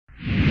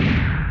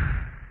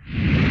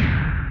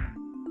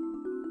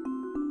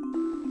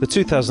The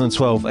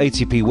 2012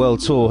 ATP World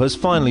Tour has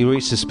finally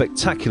reached a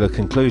spectacular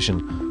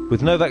conclusion,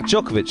 with Novak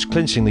Djokovic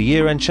clinching the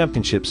year-end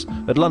championships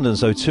at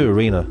London's O2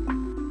 Arena.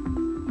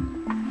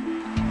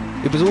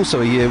 It was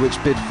also a year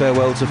which bid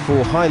farewell to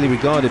four highly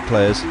regarded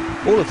players,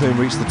 all of whom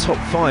reached the top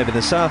 5 in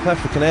the South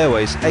African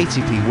Airways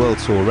ATP World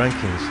Tour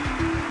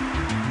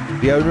rankings.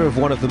 The owner of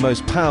one of the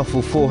most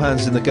powerful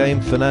forehands in the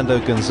game,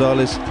 Fernando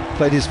Gonzalez,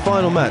 played his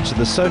final match at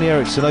the Sony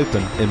Ericsson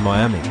Open in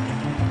Miami.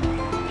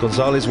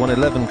 Gonzalez won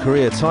 11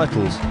 career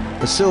titles,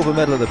 a silver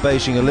medal at the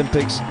Beijing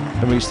Olympics,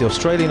 and reached the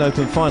Australian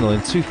Open final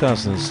in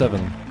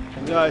 2007.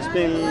 Yeah, it's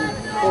been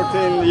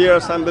 14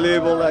 years,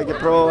 unbelievable, like a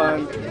pro,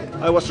 and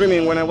I was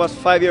dreaming when I was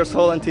 5 years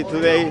old until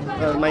today.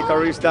 My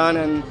career is done,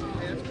 and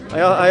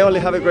I only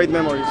have great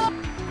memories.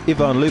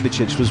 Ivan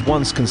Lubicic was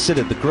once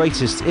considered the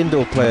greatest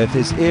indoor player of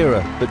his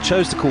era, but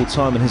chose to call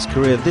time in his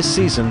career this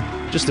season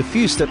just a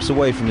few steps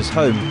away from his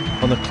home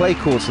on the clay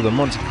courts of the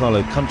Monte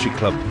Carlo Country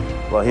Club.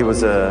 Well, he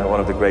was one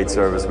of the great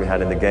servers we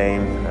had in the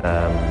game.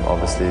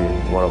 Obviously,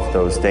 one of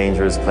those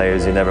dangerous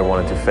players you never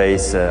wanted to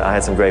face. I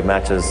had some great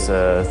matches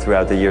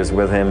throughout the years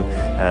with him,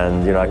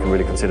 and I can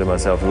really consider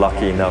myself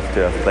lucky enough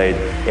to have played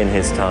in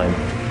his time.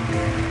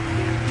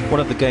 One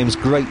of the game's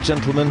great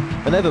gentlemen,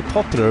 and ever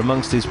popular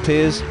amongst his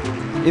peers,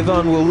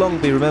 Ivan will long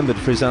be remembered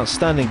for his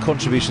outstanding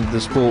contribution to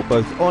the sport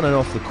both on and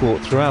off the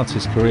court throughout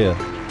his career.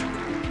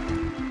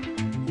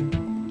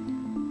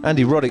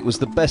 Andy Roddick was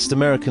the best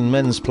American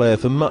men's player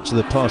for much of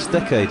the past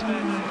decade,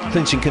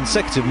 clinching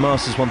consecutive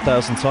Masters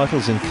 1000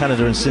 titles in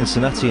Canada and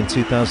Cincinnati in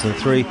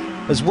 2003,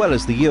 as well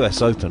as the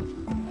US Open.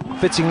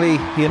 Fittingly,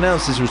 he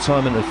announced his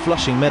retirement at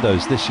Flushing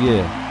Meadows this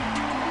year.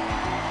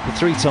 The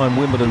three-time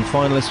Wimbledon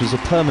finalist was a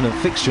permanent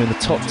fixture in the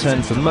top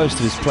 10 for most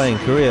of his playing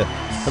career,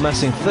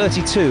 amassing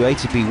 32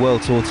 ATP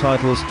World Tour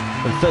titles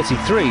and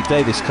 33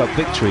 Davis Cup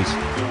victories.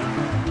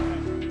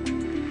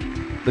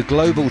 The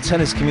global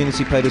tennis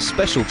community paid a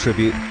special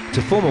tribute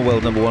to former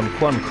world number 1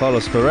 Juan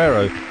Carlos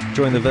Ferrero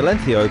during the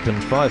Valencia Open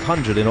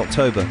 500 in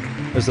October,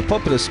 as the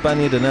popular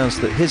Spaniard announced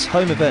that his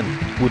home event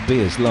would be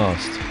his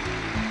last.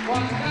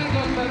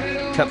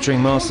 Capturing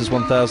Masters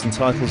 1000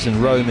 titles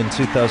in Rome in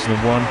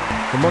 2001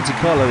 and Monte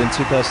Carlo in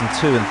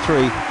 2002 and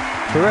 3,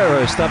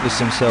 Ferrero established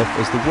himself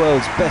as the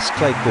world's best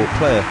clay court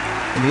player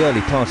in the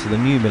early part of the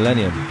new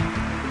millennium.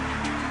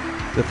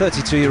 The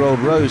 32-year-old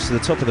rose to the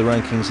top of the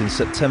rankings in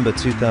September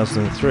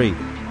 2003,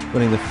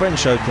 winning the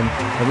French Open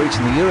and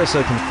reaching the US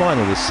Open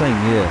final the same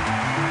year.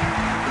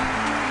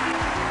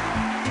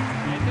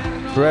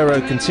 Ferrero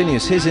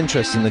continues his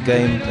interest in the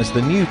game as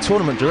the new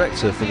tournament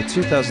director for the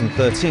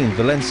 2013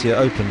 Valencia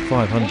Open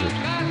 500.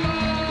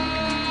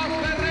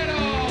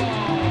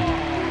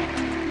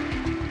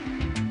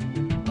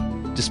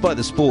 Despite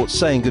the sport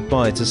saying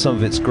goodbye to some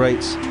of its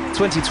greats,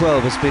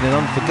 2012 has been an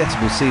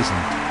unforgettable season,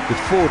 with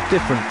 4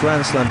 different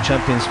Grand Slam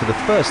champions for the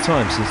first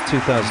time since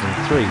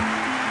 2003.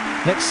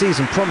 Next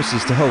season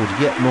promises to hold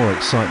yet more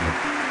excitement.